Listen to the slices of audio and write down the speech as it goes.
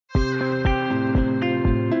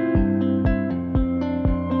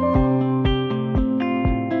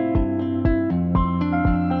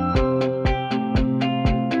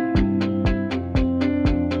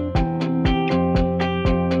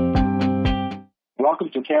welcome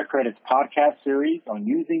to Care Credit's podcast series on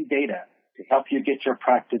using data to help you get your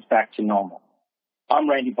practice back to normal. I'm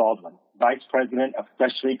Randy Baldwin, Vice President of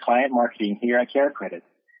Specialty Client Marketing here at Care Credit.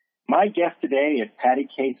 My guest today is Patty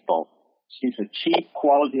Casebolt. She's the Chief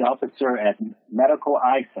Quality Officer at Medical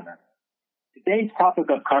Eye Center. Today's topic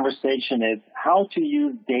of conversation is how to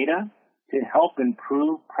use data to help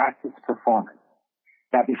improve practice performance.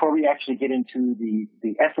 Now, before we actually get into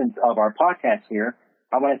the essence of our podcast here,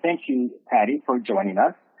 I want to thank you, Patty, for joining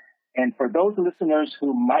us. And for those listeners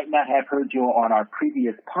who might not have heard you on our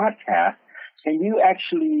previous podcast, can you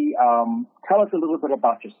actually tell us a little bit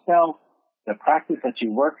about yourself, the practice that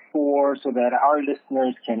you work for, so that our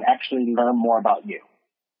listeners can actually learn more about you?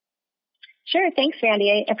 Sure. Thanks,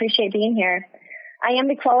 Randy. I appreciate being here. I am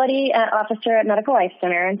the Quality Officer at Medical Eye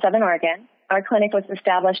Center in Southern Oregon. Our clinic was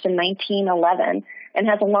established in 1911 and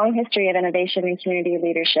has a long history of innovation and community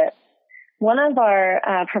leadership. One of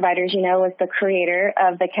our providers, was the creator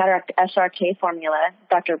of the cataract SRK formula,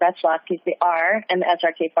 Dr. Retzlaff. He's the R in the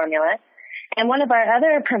SRK formula. And one of our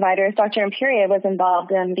other providers, Dr. Imperia, was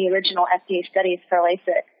involved in the original FDA studies for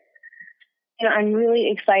LASIK. I'm really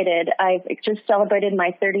excited. I've just celebrated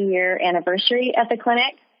my 30-year anniversary at the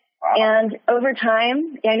clinic. Wow. And over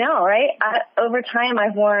time, I know, right? Over time,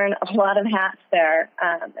 I've worn a lot of hats there,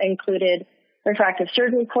 included refractive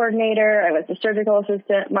surgery coordinator. I was the surgical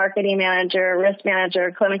assistant, marketing manager, risk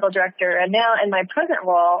manager, clinical director. And now in my present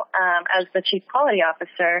role as the chief quality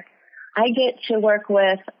officer, I get to work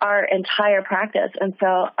with our entire practice. And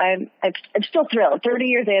so I'm still thrilled. 30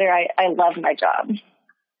 years later, I love my job.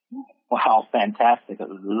 Wow, fantastic. A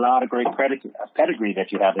lot of great pedigree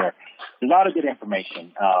that you have there. A lot of good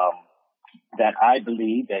information that I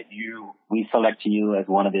believe that we select you as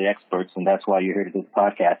one of the experts, and that's why you're here to do this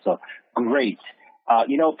podcast. So great.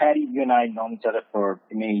 Patty, you and I have known each other for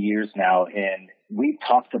many years now, and we've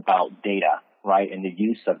talked about data, right, and the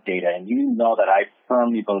use of data. And you know that I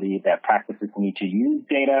firmly believe that practices need to use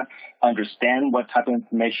data, understand what type of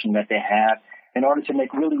information that they have, in order to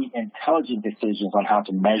make really intelligent decisions on how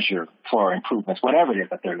to measure for improvements, whatever it is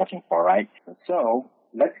that they're looking for, right? So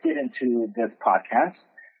let's get into this podcast.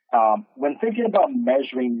 When thinking about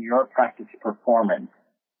measuring your practice performance,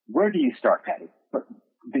 where do you start, Patty?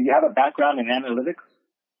 Do you have a background in analytics?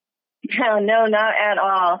 No, not at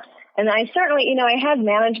all. And I certainly, I had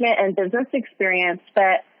management and business experience,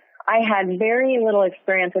 but I had very little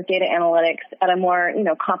experience with data analytics at a more,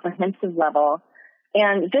 comprehensive level.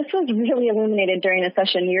 And this was really illuminated during a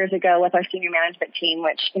session years ago with our senior management team,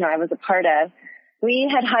 which, I was a part of. We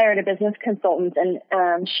had hired a business consultant,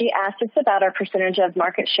 and she asked us about our percentage of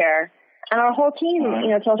market share. And our whole team,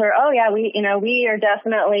 told her, oh, yeah, we are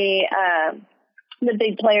definitely the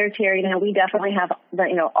big players here. We definitely have,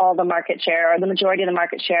 all the market share or the majority of the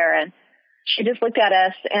market share. And she just looked at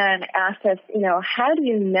us and asked us, how do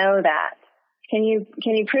you know that? Can you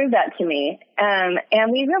prove that to me? And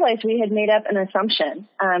we realized we had made up an assumption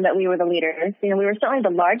that we were the leaders. We were certainly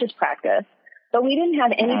the largest practice, but we didn't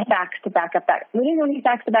have any facts to back up that. We didn't have any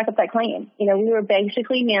facts to back up that claim. We were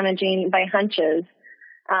basically managing by hunches,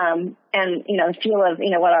 and feel of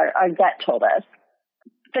what our gut told us.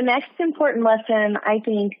 The next important lesson I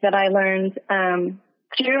think that I learned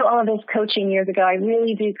through all of this coaching years ago, I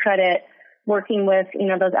really do credit working with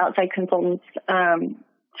those outside consultants.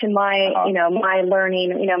 To my, my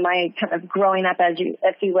learning, my kind of growing up,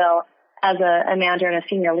 if you will, as a manager and a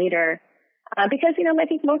senior leader, because, I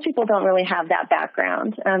think most people don't really have that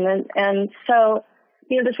background. And so,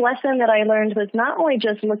 this lesson that I learned was not only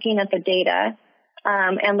just looking at the data,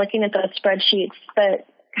 and looking at those spreadsheets, but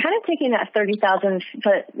kind of taking that 30,000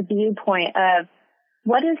 foot viewpoint of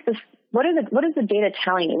what is the data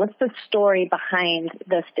telling you? What's the story behind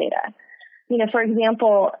this data? For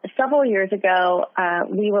example, several years ago,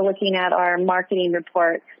 we were looking at our marketing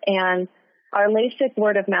reports, and our LASIK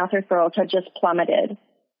word of mouth referrals had just plummeted.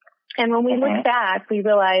 And when we looked back, we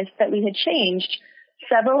realized that we had changed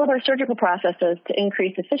several of our surgical processes to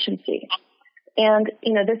increase efficiency. And,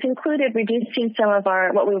 this included reducing some of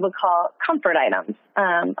our, what we would call comfort items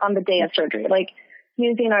on the day of surgery, like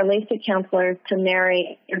using our LASIK counselors to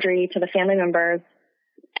narrate surgery to the family members.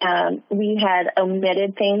 We had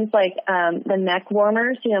omitted things like the neck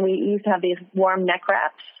warmers. We used to have these warm neck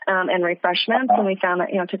wraps and refreshments, and we found that,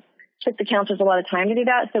 it took the counselors a lot of time to do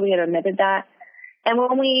that, so we had omitted that. And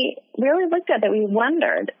when we really looked at that, we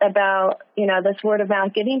wondered about, this word of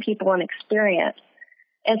mouth giving people an experience.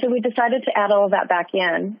 And so we decided to add all of that back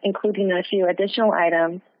in, including a few additional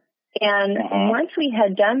items. And once we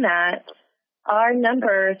had done that, our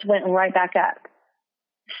numbers went right back up.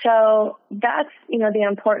 So that's, the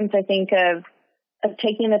importance, I think, of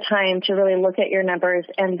taking the time to really look at your numbers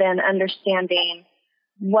and then understanding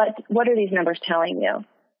what are these numbers telling you?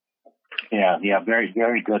 Yeah,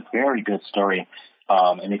 very good story,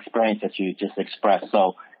 and experience that you just expressed.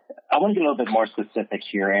 So I want to get a little bit more specific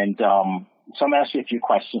here, and so I'm going to ask you a few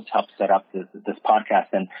questions to help set up this podcast.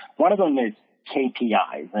 And one of them is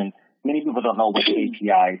KPIs, and many people don't know what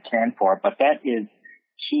KPIs stand for, but that is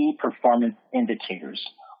key performance indicators,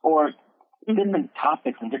 or different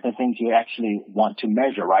topics and different things you actually want to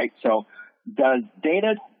measure, right? So does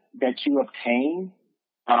data that you obtain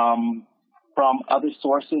from other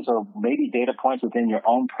sources or maybe data points within your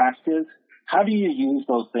own practice, how do you use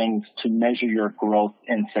those things to measure your growth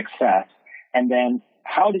and success? And then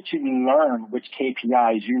how did you learn which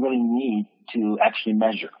KPIs you really need to actually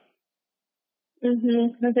measure?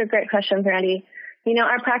 Those are great questions, Randy. You know,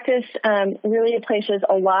 our practice really places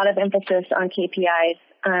a lot of emphasis on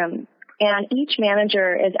KPIs, and each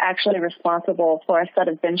manager is actually responsible for a set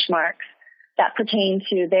of benchmarks that pertain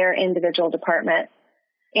to their individual department.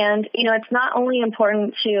 And, you know, it's not only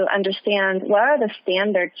important to understand what are the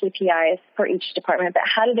standard KPIs for each department, but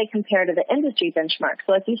how do they compare to the industry benchmarks?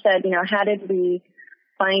 So like you said, you know, how did we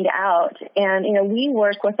find out? And, you know, we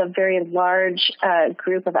work with a very large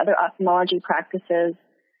group of other ophthalmology practices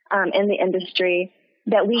in the industry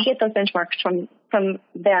that we get those benchmarks from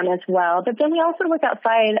them as well. But then we also look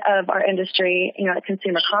outside of our industry, you know, the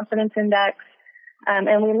Consumer Confidence Index,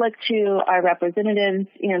 and we look to our representatives,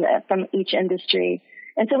 you know, from each industry.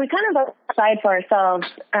 And so we kind of decide for ourselves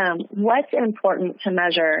what's important to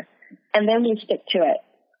measure, and then we stick to it.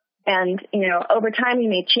 And, you know, over time you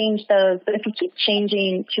may change those, but if you keep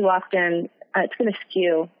changing too often, it's going to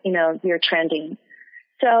skew, you know, your trending.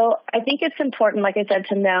 So I think it's important, like I said,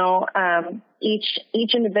 to know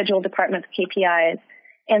each individual department's KPIs,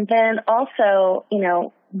 and then also, you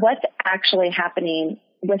know, what's actually happening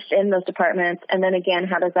within those departments, and then again,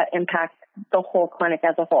 how does that impact the whole clinic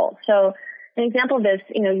as a whole? So an example of this,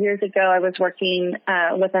 you know, years ago, I was working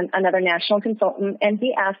with another national consultant, and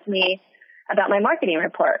he asked me about my marketing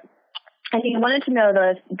report. And he wanted to know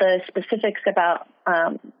the specifics about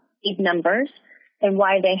these numbers and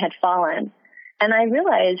why they had fallen. And I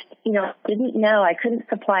realized, you know, didn't know, I couldn't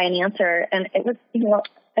supply an answer. And it was, you know,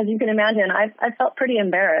 as you can imagine, I felt pretty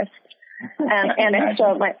embarrassed. And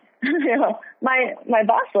so my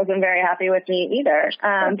boss wasn't very happy with me either,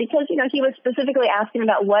 because, you know, he was specifically asking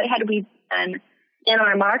about what had we done in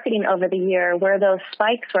our marketing over the year, where those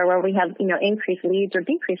spikes were, where we had, you know, increased leads or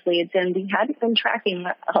decreased leads, and we hadn't been tracking,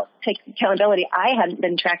 take accountability, I hadn't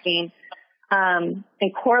been tracking and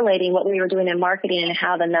correlating what we were doing in marketing and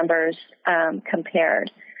how the numbers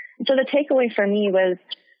compared. So the takeaway for me was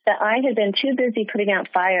that I had been too busy putting out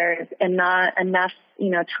fires and not enough, you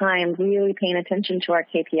know, time really paying attention to our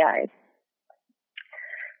KPIs.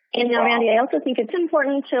 And now, Randy, I also think it's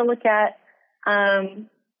important to look at,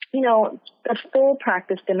 you know, the full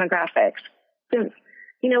practice demographics. Since,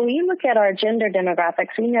 you know, we look at our gender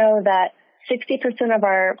demographics, we know that 60% of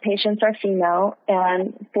our patients are female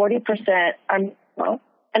and 40% are male.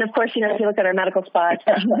 And of course, you know, if you look at our medical spots,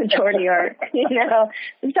 the majority are, you know,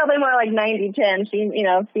 it's probably more like 90-10, you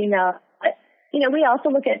know, female. But, you know, we also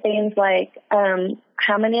look at things like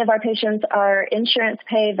how many of our patients are insurance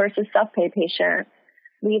pay versus self-pay patients.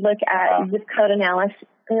 We look at zip code analysis.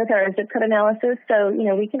 We look at our zip code analysis, so, you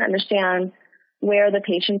know, we can understand where the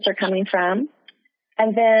patients are coming from.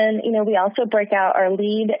 And then, you know, we also break out our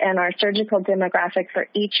lead and our surgical demographics for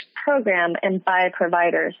each program and by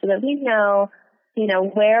provider, so that we know, you know,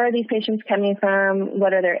 where are these patients coming from,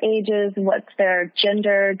 what are their ages, what's their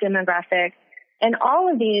gender demographic. And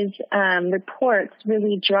all of these reports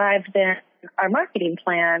really drive our marketing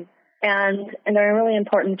plan, and they're really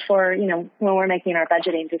important for, you know, when we're making our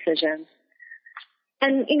budgeting decisions.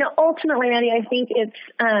 And, you know, ultimately, Randy, I think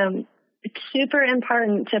it's super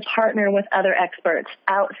important to partner with other experts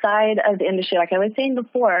outside of the industry. Like I was saying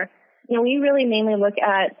before, you know, we really mainly look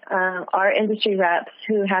at our industry reps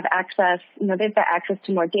who have access, you know, they've got access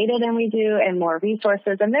to more data than we do and more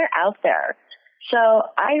resources, and they're out there. So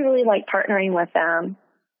I really like partnering with them.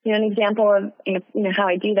 You know, an example of, you know, how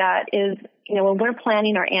I do that is, you know, when we're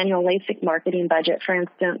planning our annual LASIK marketing budget, for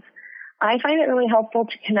instance, I find it really helpful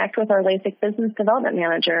to connect with our LASIK business development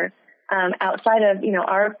manager outside of, you know,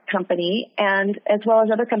 our company, and as well as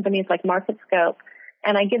other companies like MarketScope.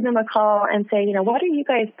 And I give them a call and say, you know, what are you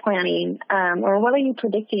guys planning, or what are you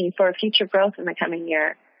predicting for future growth in the coming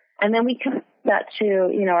year? And then we connect that to,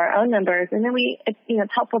 you know, our own numbers, and then you know,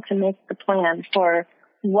 it's helpful to make the plan for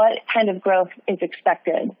what kind of growth is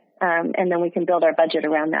expected, and then we can build our budget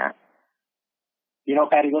around that. You know,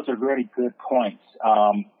 Patty, those are really good points.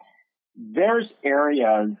 There's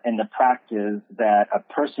areas in the practice that a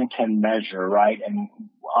person can measure, right? And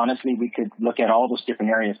honestly, we could look at all those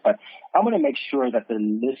different areas, but I want to make sure that the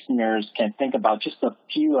listeners can think about just a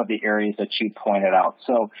few of the areas that you pointed out.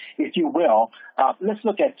 So if you will, let's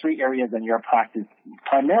look at 3 areas in your practice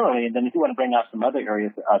primarily, and then if you want to bring out some other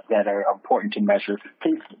areas that are important to measure,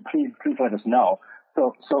 please let us know.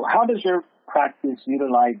 So how does your practice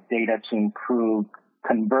utilize data to improve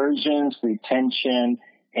conversions, retention,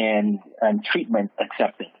 and treatment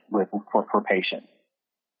acceptance for patients?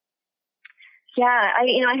 Yeah,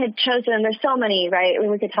 I had chosen, there's so many, right?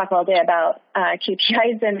 We could talk all day about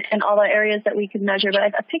KPIs and all the areas that we could measure, but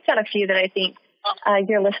I picked out a few that I think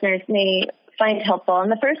your listeners may find helpful. And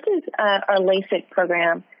the first is our LASIK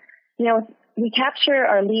program. We capture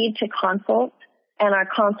our lead to consult and our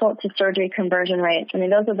consult to surgery conversion rates. I mean,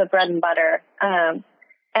 those are the bread and butter.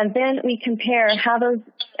 And then we compare how those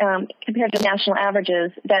compared to national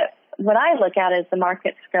averages. That what I look at is the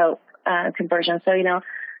market scope conversion. So,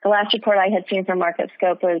 the last report I had seen from Market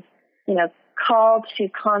Scope was, call to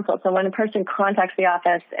consult. So when a person contacts the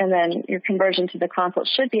office, and then your conversion to the consult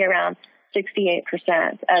should be around 68%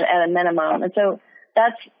 at a minimum. And so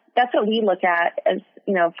that's what we look at as,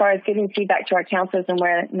 as far as giving feedback to our counselors and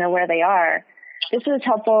where they are. This is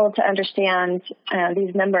helpful to understand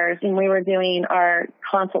these numbers, and we were doing our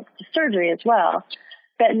consults to surgery as well,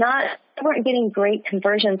 but we weren't getting great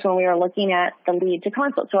conversions when we were looking at the lead to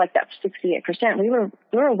consult. So like that 68%, we were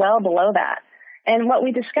well below that. And what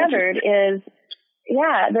we discovered is,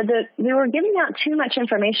 we were giving out too much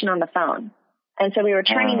information on the phone. And so we were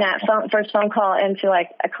turning that first phone call into like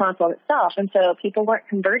a consult itself. And so people weren't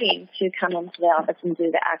converting to come into the office and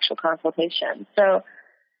do the actual consultation. So,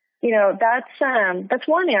 that's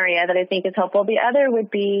one area that I think is helpful. The other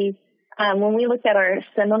would be when we looked at our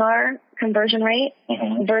seminar conversion rate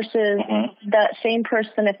versus that same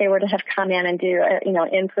person if they were to have come in and do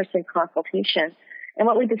in-person consultation. And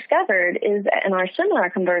what we discovered is that in our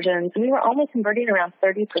seminar conversions, we were only converting around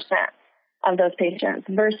 30% of those patients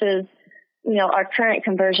versus, our current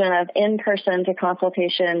conversion of in-person to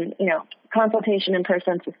consultation, consultation in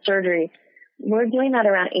person to surgery. We're doing that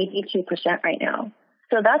around 82% right now.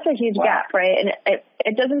 So that's a huge gap, right? And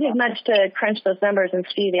it doesn't take much to crunch those numbers and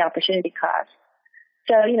see the opportunity cost.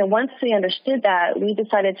 So, once we understood that, we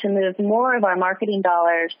decided to move more of our marketing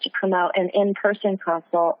dollars to promote an in-person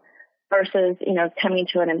consult versus, coming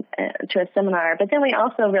to a seminar. But then we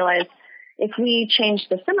also realized if we changed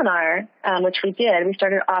the seminar, which we did, we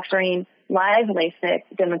started offering live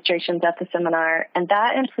LASIK demonstrations at the seminar, and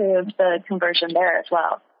that improved the conversion there as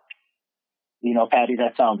well. Patty,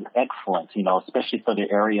 that sounds excellent, especially for the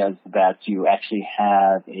areas that you actually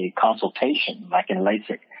have a consultation, like in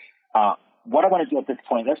LASIK. What I want to do at this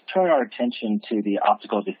point, let's turn our attention to the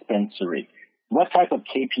optical dispensary. What type of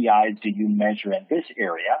KPIs do you measure in this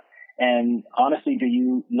area? And honestly, do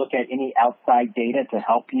you look at any outside data to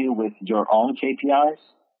help you with your own KPIs?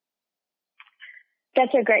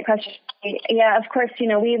 That's a great question. Yeah, of course,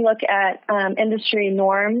 we look at industry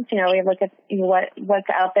norms. We look at what's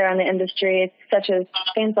out there in the industry, such as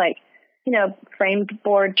things like, framed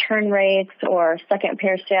board turn rates or second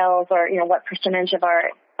pair sales, or, what percentage of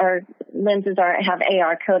our lenses have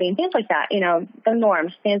AR coating, things like that, the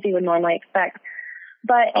norms, things you would normally expect.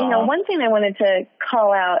 But, one thing I wanted to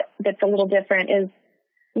call out that's a little different is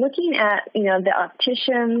looking at, the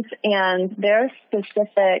opticians and their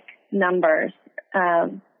specific numbers.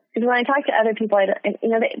 Because when I talk to other people,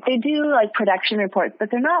 they do like production reports,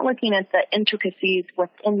 but they're not looking at the intricacies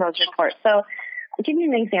within those reports. So I'll give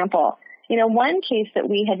you an example. One case that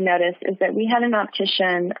we had noticed is that we had an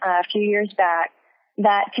optician a few years back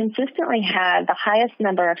that consistently had the highest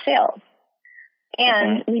number of sales.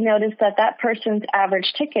 And we noticed that person's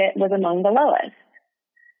average ticket was among the lowest.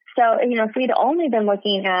 So, if we'd only been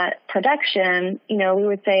looking at production, we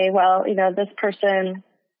would say, well, this person,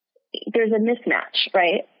 there's a mismatch,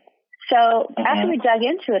 right? So after we dug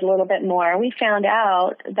into it a little bit more, we found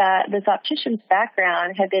out that this optician's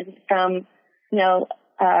background had been from,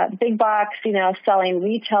 big box, selling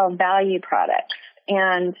retail value products.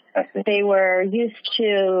 And they were used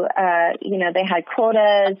to, they had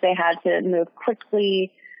quotas, they had to move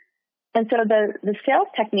quickly. And so the sales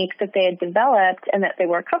techniques that they had developed and that they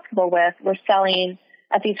were comfortable with were selling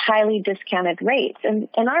at these highly discounted rates. And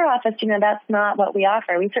in our office, that's not what we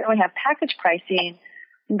offer. We certainly have package pricing,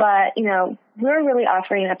 but, we're really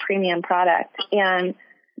offering a premium product. And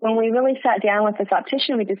when we really sat down with this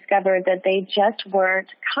optician, we discovered that they just weren't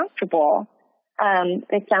comfortable.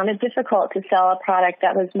 It sounded difficult to sell a product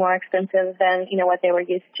that was more expensive than, what they were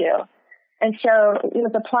used to. And so it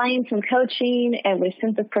was applying some coaching, and we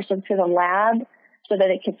sent this person to the lab so that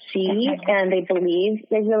it could see, and they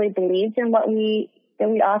really believed in what we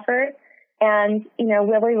offered. And,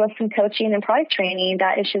 really with some coaching and product training,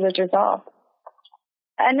 that issue was resolved.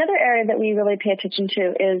 Another area that we really pay attention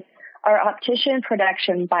to is our optician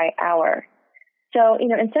production by hour. So, in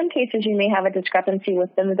some cases, you may have a discrepancy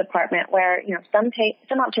within the department where,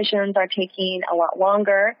 some opticians are taking a lot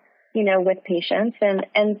longer, with patients.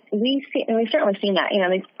 And we've certainly seen that,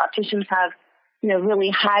 these opticians have, really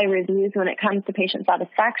high reviews when it comes to patient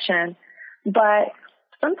satisfaction. But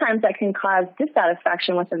sometimes that can cause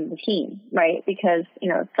dissatisfaction within the team, right? Because,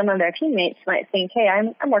 some of their teammates might think, hey,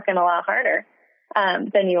 I'm working a lot harder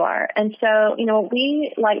than you are. And so, what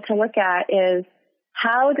we like to look at is,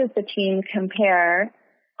 how does the team compare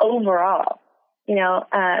overall?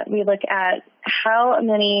 We look at how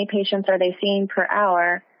many patients are they seeing per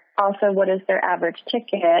hour. Also, what is their average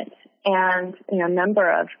ticket and, number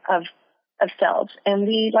of cells. And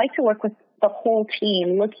we like to work with the whole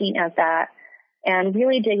team looking at that and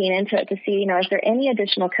really digging into it to see, is there any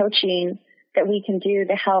additional coaching that we can do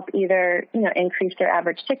to help either, increase their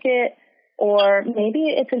average ticket, or maybe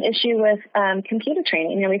it's an issue with computer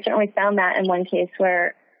training. We certainly found that in one case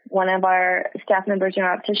where one of our staff members,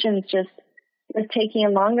 opticians, just was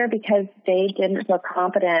taking longer because they didn't feel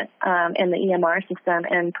confident in the EMR system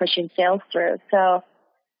and pushing sales through. So,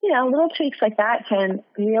 little tweaks like that can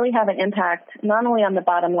really have an impact not only on the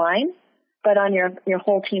bottom line, but on your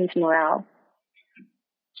whole team's morale.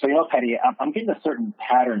 So, Patty, I'm getting a certain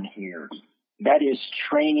pattern here. That is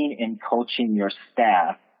training and coaching your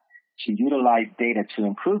staff to utilize data to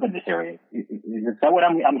improve in this area. Is that what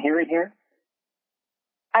I'm hearing here?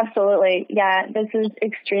 Absolutely. Yeah, this is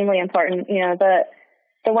extremely important. The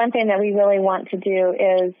one thing that we really want to do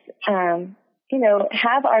is,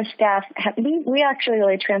 have our staff, we actually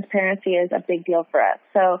really, transparency is a big deal for us.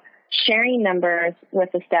 So sharing numbers with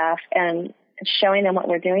the staff and showing them what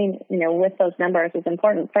we're doing, with those numbers is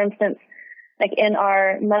important. For instance, like in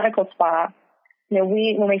our medical spa, when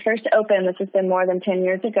we first opened, this has been more than 10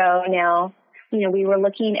 years ago now, we were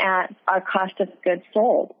looking at our cost of goods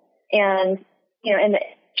sold. And, in the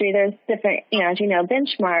industry, there's different, as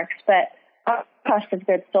benchmarks, but our cost of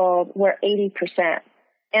goods sold were 80%.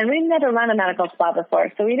 And we've never run a medical spa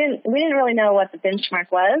before, so we didn't really know what the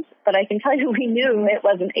benchmark was, but I can tell you we knew it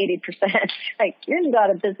wasn't 80%. Like, you're going to go out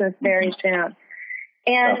of business very soon.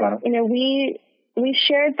 And, we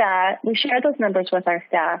shared those numbers with our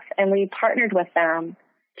staff, and we partnered with them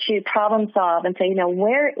to problem solve and say,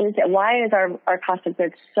 where is it? Why is our cost of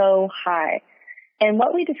goods so high? And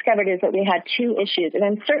what we discovered is that we had two issues, and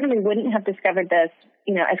I certainly wouldn't have discovered this,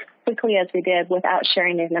 as quickly as we did without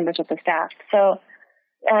sharing these numbers with the staff. So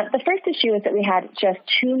the first issue is that we had just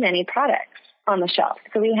too many products on the shelf.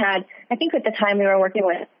 So we had, I think at the time we were working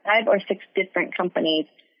with 5 or 6 different companies.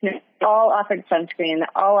 All offered sunscreen,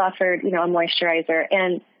 all offered, a moisturizer.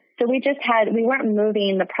 And so we weren't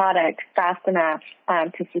moving the product fast enough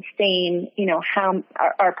to sustain, how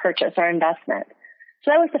our purchase, our investment. So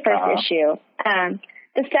that was the first issue.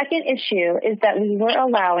 The second issue is that we were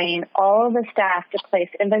allowing all of the staff to place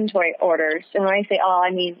inventory orders. And when I say all, I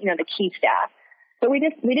mean, the key staff. But we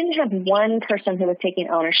didn't have one person who was taking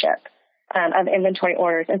ownership of inventory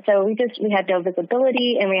orders. And so we had no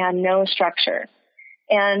visibility and we had no structure.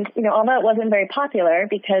 And, although it wasn't very popular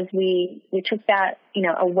because we took that,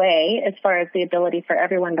 away as far as the ability for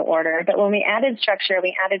everyone to order. But when we added structure,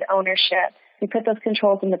 we added ownership, we put those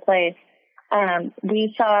controls into place,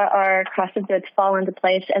 we saw our cost of goods fall into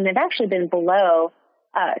place, and they've actually been below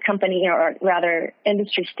company, or rather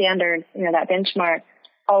industry standards, that benchmark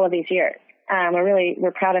all of these years.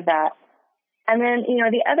 We're proud of that. And then,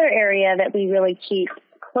 the other area that we really keep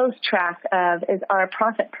close track of is our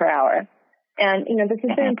profit per hour. And, this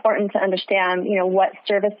is very important to understand, what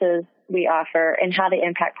services we offer and how they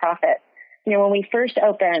impact profit. When we first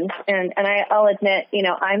opened, and I'll admit,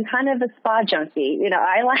 I'm kind of a spa junkie.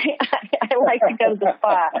 I like to go to the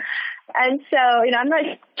spa. And so, I'm not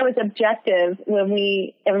sure it was objective when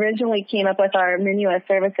we originally came up with our menu of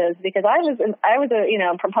services, because I was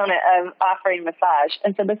a proponent of offering massage.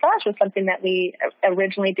 And so massage was something that we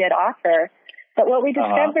originally did offer. But what we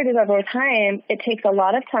discovered is over time, it takes a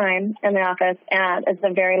lot of time in the office and it's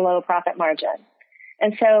a very low profit margin.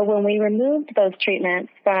 And so when we removed those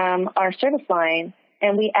treatments from our service line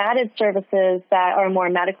and we added services that are more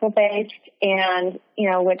medical based and,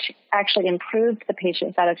 which actually improved the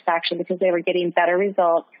patient satisfaction because they were getting better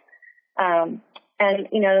results. And,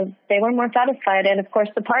 they were more satisfied. And of course,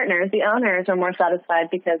 the partners, the owners are more satisfied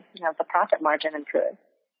because, the profit margin improved.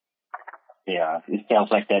 Yeah, it sounds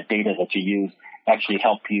like that data that you use actually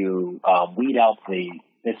help you weed out the,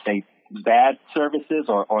 let's say, bad services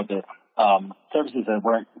or the services that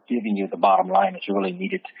weren't giving you the bottom line that you really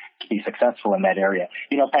needed to be successful in that area.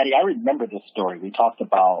 You know, Patty, I remember this story. We talked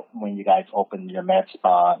about when you guys opened your med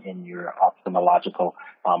spa in your ophthalmological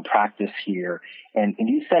practice here. And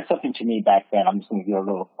you said something to me back then. I'm just going to give a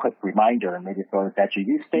little quick reminder, and maybe so that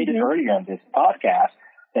you stated earlier in this podcast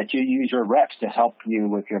that you use your reps to help you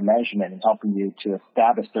with your measurement and helping you to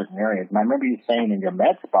establish certain areas. And I remember you saying in your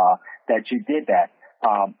med spa that you did that.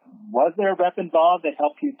 Was there a rep involved that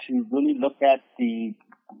helped you to really look at the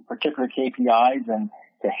particular KPIs and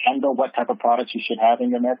to handle what type of products you should have in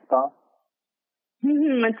your med spa?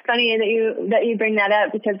 It's funny that you bring that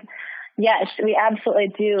up because, yes, we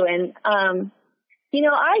absolutely do. And, you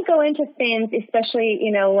know, I go into things, especially,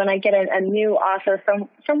 you know, when I get a new offer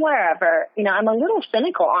from wherever, you know, I'm a little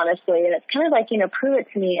cynical, honestly. And it's kind of like, you know, prove it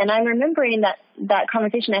to me. And I'm remembering that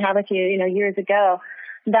conversation I had with you, you know, years ago,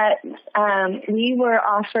 that we were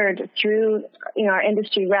offered through, you know, our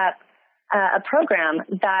industry rep a program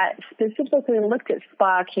that specifically looked at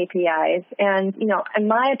spa KPIs. And, you know, in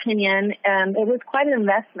my opinion, it was quite an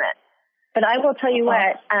investment. But I will tell you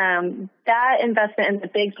what, that investment in the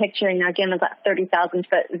big picture, and again, that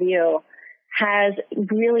 30,000-foot view, has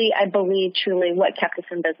really, I believe, truly what kept us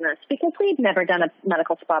in business, because we'd never done a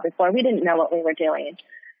medical spa before. We didn't know what we were doing.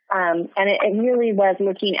 And it really was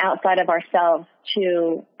looking outside of ourselves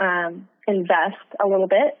to invest a little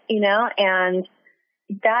bit, you know, and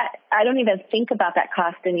that I don't even think about that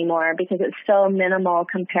cost anymore because it's so minimal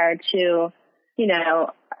compared to, you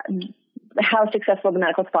know, how successful the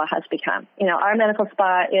medical spa has become. You know, our medical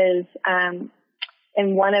spa is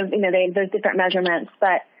in one of, you know, there's different measurements,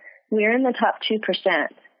 but we're in the top 2%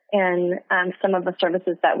 in some of the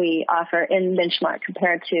services that we offer in benchmark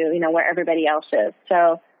compared to, you know, where everybody else is.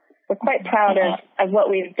 So we're quite proud of what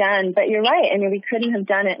we've done, but you're right. I mean, we couldn't have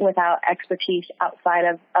done it without expertise outside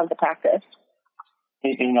of the practice.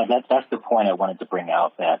 You know, that's the point I wanted to bring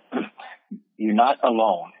out, that you're not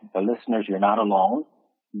alone. The listeners, you're not alone.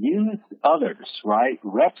 Use others, right?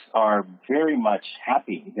 Reps are very much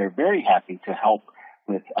happy. They're very happy to help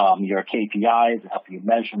with your KPIs, help you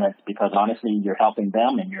measurements, because honestly, you're helping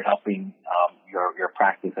them and you're helping your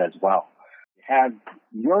practice as well. Has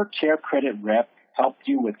your CareCredit rep helped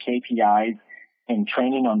you with KPIs and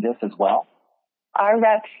training on this as well? Our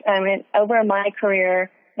reps, over my career,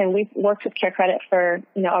 and we've worked with CareCredit for,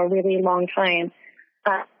 you know, a really long time,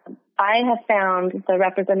 I have found the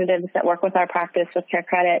representatives that work with our practice with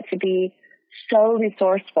CareCredit to be so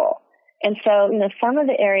resourceful. And so, you know, some of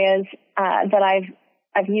the areas that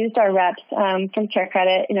I've used our reps from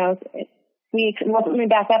CareCredit, you know, let me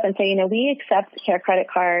back up and say, you know, we accept CareCredit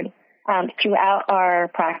card throughout our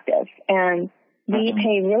practice, and we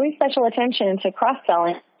pay really special attention to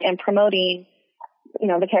cross-selling and promoting, you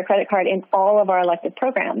know, the CareCredit card in all of our elective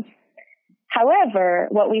programs. However,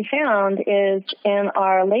 what we found is in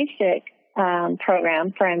our LASIK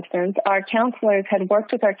program, for instance, our counselors had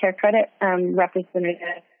worked with our CareCredit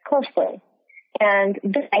representative closely, and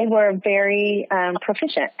they were very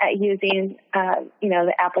proficient at using, you know,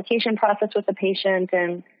 the application process with the patient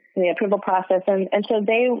and the approval process, and so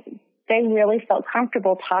they really felt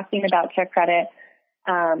comfortable talking about CareCredit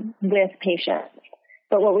with patients.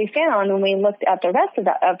 But what we found when we looked at the rest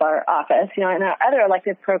of our office, you know, in our other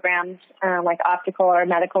elective programs like optical or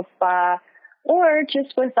medical spa, or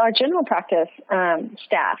just with our general practice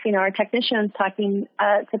staff, you know, our technicians talking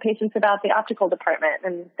to patients about the optical department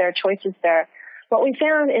and their choices there. What we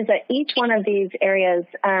found is that each one of these areas,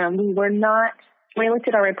 when we looked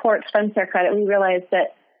at our reports from CareCredit, we realized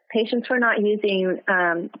that patients were not using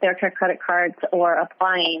their CareCredit cards or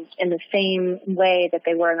applying in the same way that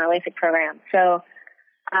they were in our LASIK program. So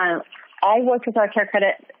I worked with our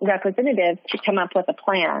CareCredit representative to come up with a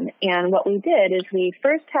plan. And what we did is we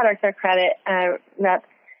first had our CareCredit rep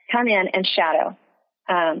come in and shadow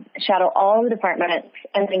all the departments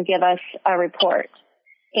and then give us a report.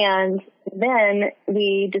 And then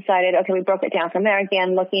we decided, okay, we broke it down from there.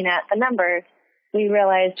 Again, looking at the numbers, we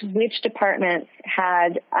realized which departments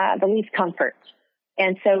had the least comfort.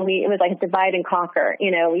 And so it was like a divide and conquer.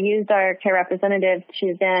 You know, we used our care representative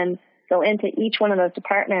to then go into each one of those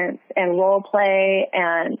departments and role play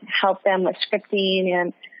and help them with scripting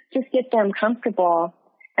and just get them comfortable.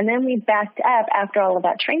 And then we backed up after all of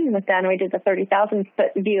that training was done. We did the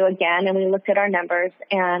 30,000-foot view again, and we looked at our numbers,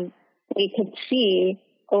 and we could see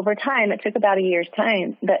over time, it took about a year's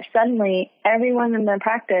time, that suddenly everyone in the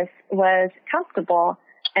practice was comfortable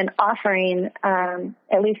and offering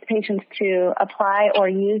at least patients to apply or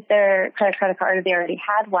use their credit card if they already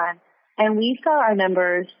had one. And we saw our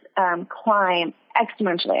numbers climb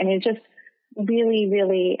exponentially. I mean, just really,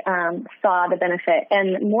 really saw the benefit.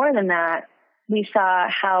 And more than that, we saw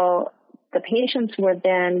how the patients were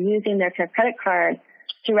then using their care credit card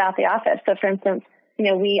throughout the office. So for instance,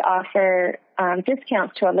 we offer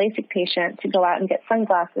discounts to a LASIK patient to go out and get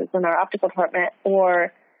sunglasses in our optical department,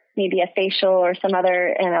 or maybe a facial or some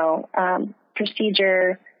other,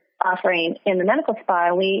 procedure offering in the medical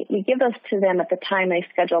spa. We give those to them at the time they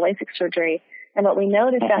schedule LASIK surgery. And what we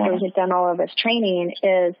noticed after we had done all of this training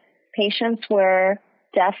is patients were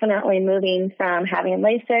definitely moving from having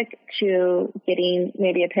LASIK to getting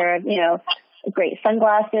maybe a pair of, great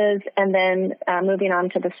sunglasses, and then moving on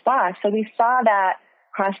to the spa. So we saw that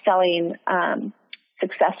cross-selling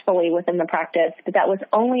successfully within the practice, but that was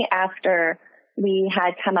only after we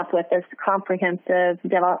had come up with this comprehensive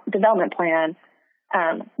development plan,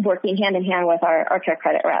 working hand in hand with our care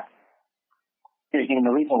credit rep. And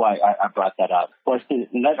the reason why I brought that up was to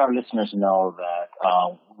let our listeners know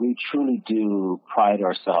that we truly do pride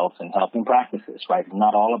ourselves in helping practices, right? It's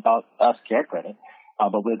not all about us care credit,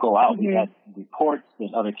 but we'll go out. We have reports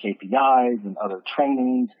and other KPIs and other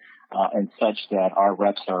trainings and such that our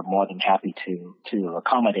reps are more than happy to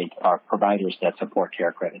accommodate our providers that support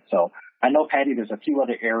care credit. So I know, Patty, there's a few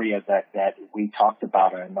other areas that we talked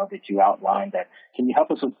about, and I know that you outlined that. Can you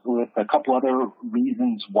help us with a couple other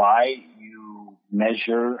reasons why you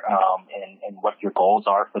measure and what your goals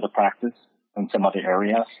are for the practice in some other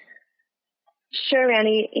areas? Sure,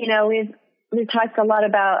 Randy. We've talked a lot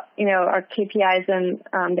about, our KPIs and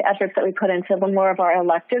the efforts that we put into the more of our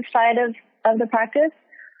elective side of the practice.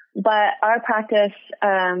 But our practice,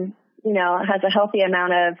 has a healthy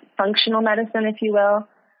amount of functional medicine, if you will.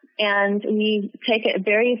 And we take it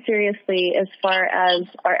very seriously as far as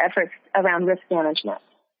our efforts around risk management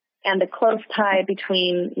and the close tie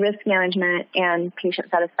between risk management and patient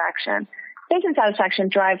satisfaction. Patient satisfaction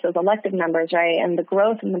drives those elective numbers, right, and the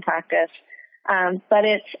growth in the practice. But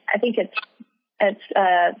I think it's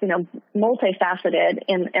multifaceted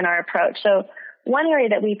in our approach. So one area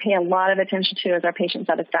that we pay a lot of attention to is our patient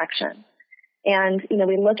satisfaction. And,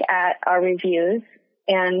 we look at our reviews,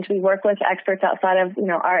 and we work with experts outside of,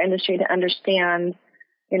 our industry to understand,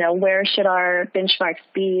 where should our benchmarks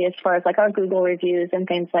be as far as like our Google reviews and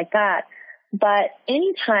things like that. But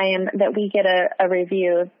anytime that we get a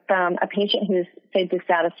review from a patient who's, say,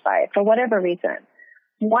 dissatisfied for whatever reason,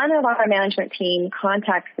 one of our management team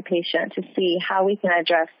contacts the patient to see how we can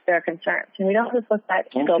address their concerns. And we don't just let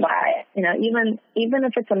that go by. Even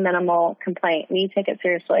if it's a minimal complaint, we take it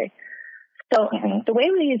seriously. So the way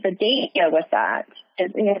we use the data with that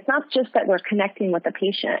is, it's not just that we're connecting with the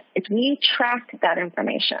patient, it's we track that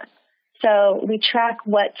information. So we track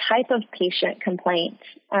what type of patient complaint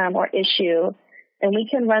or issue, and we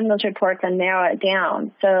can run those reports and narrow it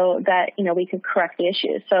down so that, we can correct the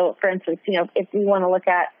issues. So for instance, if we want to look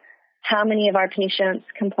at how many of our patients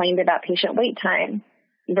complained about patient wait time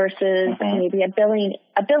versus maybe a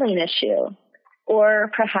billing issue,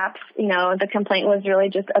 or perhaps, the complaint was really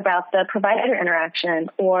just about the provider interaction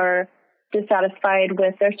or dissatisfied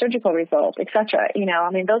with their surgical results, et cetera.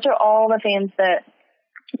 Those are all the things that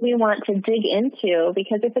we want to dig into,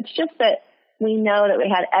 because if it's just that we know that we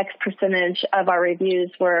had X percentage of our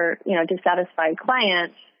reviews were, dissatisfied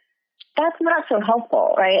clients, that's not so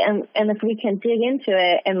helpful, right? And if we can dig into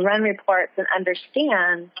it and run reports and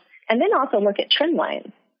understand, and then also look at trend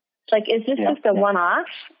lines. Like, is this just a one-off,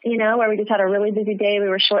 where we just had a really busy day, we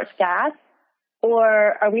were short-staffed?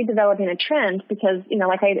 Or are we developing a trend? Because,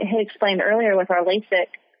 like I had explained earlier with our LASIK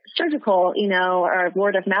surgical, our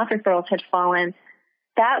word-of-mouth referrals had fallen.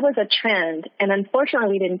 That was a trend. And unfortunately,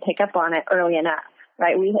 we didn't pick up on it early enough,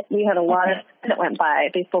 right? We had a lot of time that went by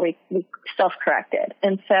before we self-corrected.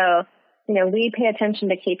 And so, we pay attention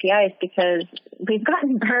to KPIs because we've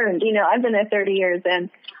gotten burned. I've been there 30 years, and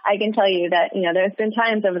I can tell you that, there's been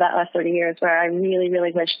times over that last 30 years where I really,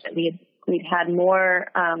 really wish that we'd had more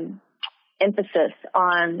emphasis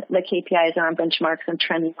on the KPIs and on benchmarks and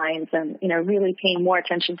trend lines, and, really paying more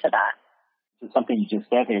attention to that. Something you just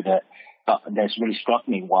said there that's really struck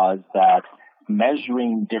me was that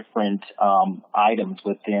measuring different items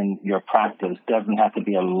within your practice doesn't have to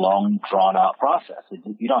be a long, drawn-out process.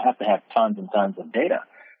 You don't have to have tons and tons of data,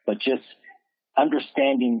 but just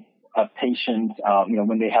understanding a patient,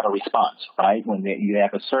 when they have a response, right? When you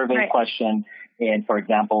have a survey question, and, for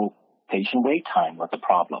example, patient wait time was a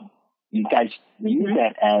problem. You guys use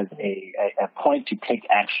that as a point to take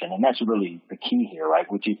action, and that's really the key here, right?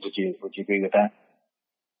 Would you agree with that?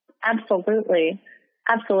 Absolutely.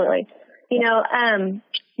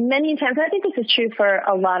 Many times, I think this is true for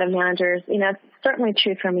a lot of managers, it's certainly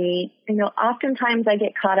true for me. Oftentimes I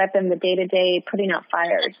get caught up in the day-to-day putting out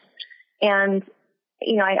fires. And,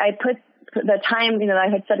 I put the time, that I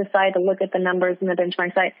had set aside to look at the numbers in the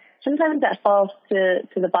benchmark site, sometimes that falls to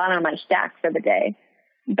the bottom of my stack for the day.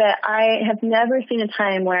 But I have never seen a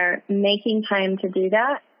time where making time to do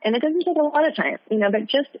that, and it doesn't take a lot of time, but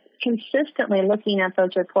just consistently looking at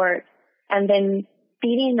those reports and then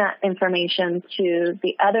feeding that information to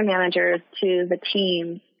the other managers, to the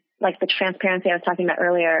team, like the transparency I was talking about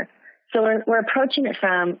earlier. So we're approaching it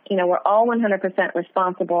from, we're all 100%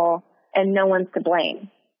 responsible and no one's to blame.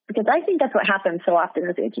 Because I think that's what happens so often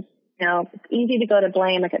is it's easy to go to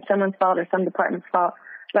blame, like it's someone's fault or some department's fault,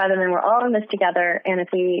 rather than we're all in this together. And if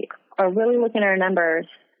we are really looking at our numbers,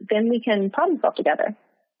 then we can problem solve together.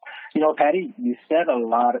 Patty, you said a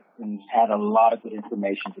lot and had a lot of good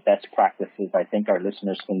information, the best practices I think our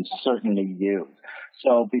listeners can certainly use.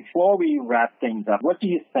 So before we wrap things up, what do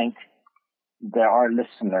you think that our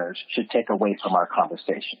listeners should take away from our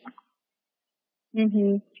conversation?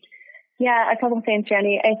 Mm-hmm. Yeah, a couple of things,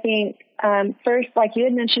 Randy. I think first, like you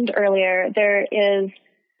had mentioned earlier, there is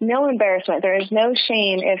no embarrassment. There is no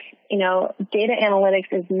shame if, data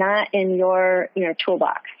analytics is not in your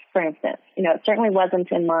toolbox, for instance. It certainly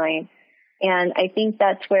wasn't in mine. And I think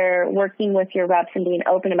that's where working with your reps and being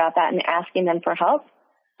open about that and asking them for help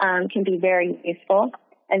can be very useful.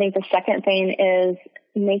 I think the second thing is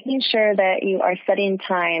making sure that you are setting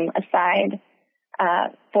time aside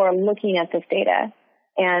for looking at this data.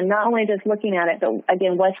 And not only just looking at it, but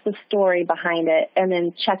again, what's the story behind it? And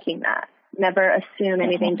then checking that. Never assume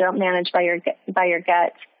anything. Don't manage by your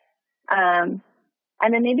gut.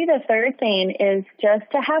 And then maybe the third thing is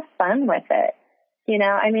just to have fun with it.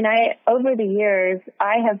 Over the years,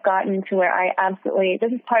 I have gotten to where I absolutely,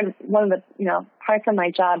 this is one of the, parts of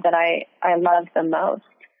my job that I love the most,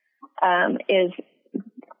 is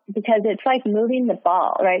because it's like moving the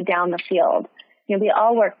ball right down the field. We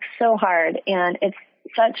all work so hard, and it's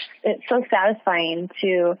so satisfying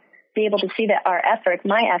to be able to see that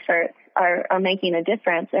my efforts are making a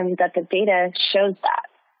difference, and that the data shows that.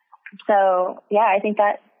 So yeah, I think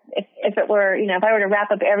that if it were, if I were to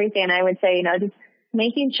wrap up everything, I would say, just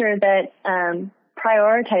making sure that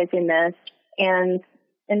prioritizing this and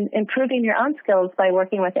improving your own skills by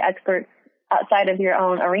working with experts outside of your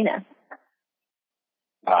own arena.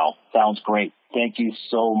 Wow, sounds great. Thank you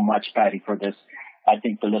so much, Patty, for this. I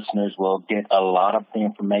think the listeners will get a lot of the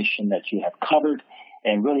information that you have covered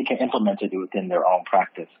and really can implement it within their own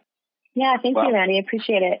practice. Yeah, thank you, Randy.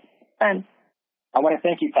 Appreciate it. Fun. I want to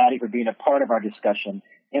thank you, Patty, for being a part of our discussion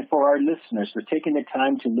and for our listeners for taking the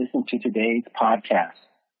time to listen to today's podcast.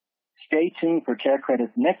 Stay tuned for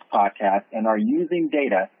CareCredit's next podcast and our Using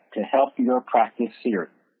Data to Help Your Practice series.